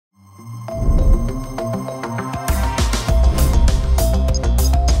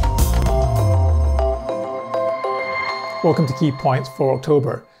Welcome to Key Points for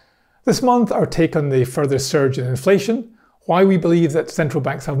October. This month, our take on the further surge in inflation, why we believe that central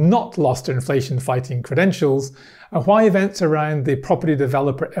banks have not lost their inflation-fighting credentials, and why events around the property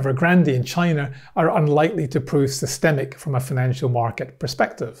developer Evergrande in China are unlikely to prove systemic from a financial market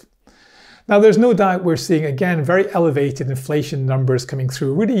perspective. Now, there's no doubt we're seeing, again, very elevated inflation numbers coming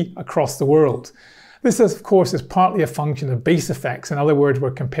through really across the world. This, of course, is partly a function of base effects. In other words,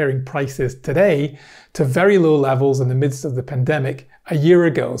 we're comparing prices today to very low levels in the midst of the pandemic a year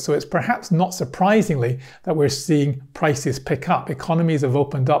ago. So it's perhaps not surprisingly that we're seeing prices pick up. Economies have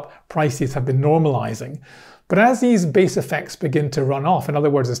opened up, prices have been normalizing. But as these base effects begin to run off, in other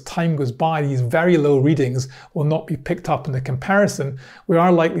words, as time goes by, these very low readings will not be picked up in the comparison, we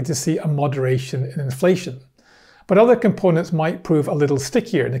are likely to see a moderation in inflation. But other components might prove a little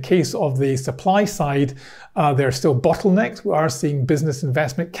stickier. In the case of the supply side, they're still bottlenecked. We are seeing business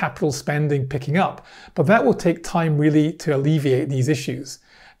investment, capital spending picking up, but that will take time really to alleviate these issues.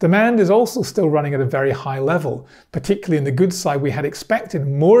 Demand is also still running at a very high level, particularly in the goods side. We had expected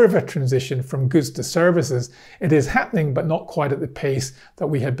more of a transition from goods to services. It is happening, but not quite at the pace that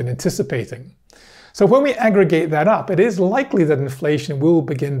we had been anticipating. So when we aggregate that up, it is likely that inflation will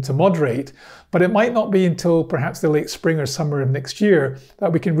begin to moderate, but it might not be until perhaps the late spring or summer of next year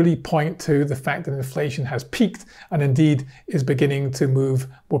that we can really point to the fact that inflation has peaked and indeed is beginning to move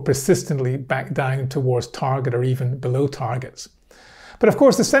more persistently back down towards target or even below targets. But of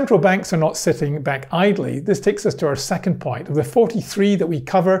course, the central banks are not sitting back idly. This takes us to our second point. Of the 43 that we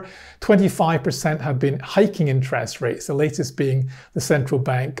cover, 25% have been hiking interest rates, the latest being the Central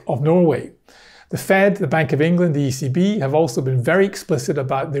Bank of Norway. The Fed, the Bank of England, the ECB have also been very explicit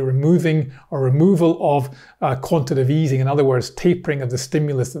about the removal of quantitative easing, in other words, tapering of the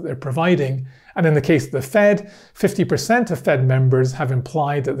stimulus that they're providing. And in the case of the Fed, 50% of Fed members have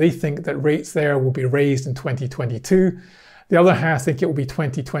implied that they think that rates there will be raised in 2022. The other half think it will be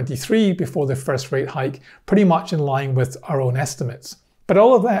 2023 before the first rate hike, pretty much in line with our own estimates. But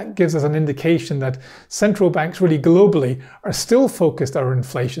all of that gives us an indication that central banks really globally are still focused on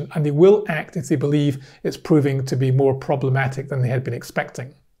inflation, and they will act if they believe it's proving to be more problematic than they had been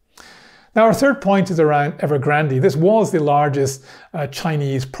expecting. Now, our third point is around Evergrande. This was the largest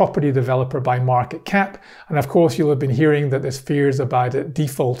Chinese property developer by market cap, and of course you'll have been hearing that there's fears about it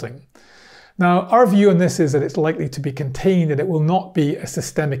defaulting. Now, our view on this is that it's likely to be contained and it will not be a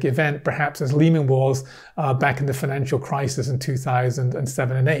systemic event, perhaps as Lehman was back in the financial crisis in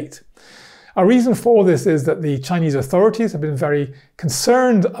 2007 and 8. Our reason for this is that the Chinese authorities have been very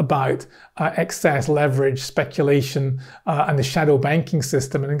concerned about excess leverage, speculation, and the shadow banking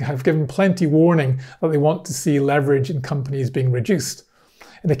system, and have given plenty warning that they want to see leverage in companies being reduced.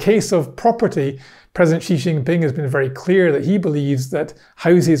 In the case of property, President Xi Jinping has been very clear that he believes that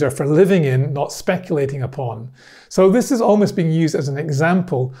houses are for living in, not speculating upon. So this is almost being used as an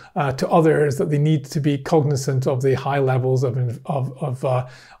example to others that they need to be cognizant of the high levels of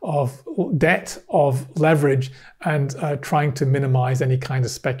debt, of leverage, and trying to minimize any kind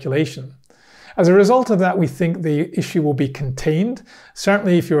of speculation. As a result of that, we think the issue will be contained.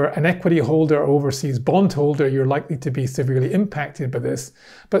 Certainly, if you're an equity holder or overseas bond holder, you're likely to be severely impacted by this.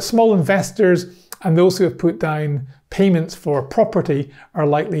 But small investors and those who have put down payments for property are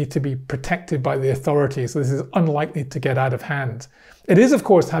likely to be protected by the authorities. So this is unlikely to get out of hand. It is, of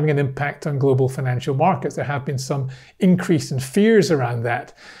course, having an impact on global financial markets. There have been some increase in fears around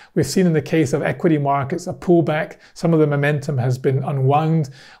that. We've seen in the case of equity markets a pullback. Some of the momentum has been unwound.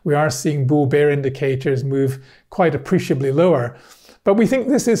 We are seeing bull-bear indicators move quite appreciably lower. But we think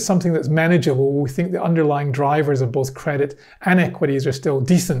this is something that's manageable. We think the underlying drivers of both credit and equities are still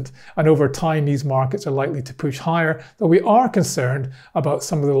decent. And over time, these markets are likely to push higher, though we are concerned about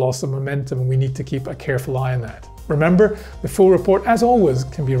some of the loss of momentum, and we need to keep a careful eye on that. Remember, the full report, as always,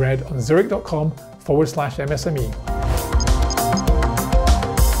 can be read on zurich.com/MSME.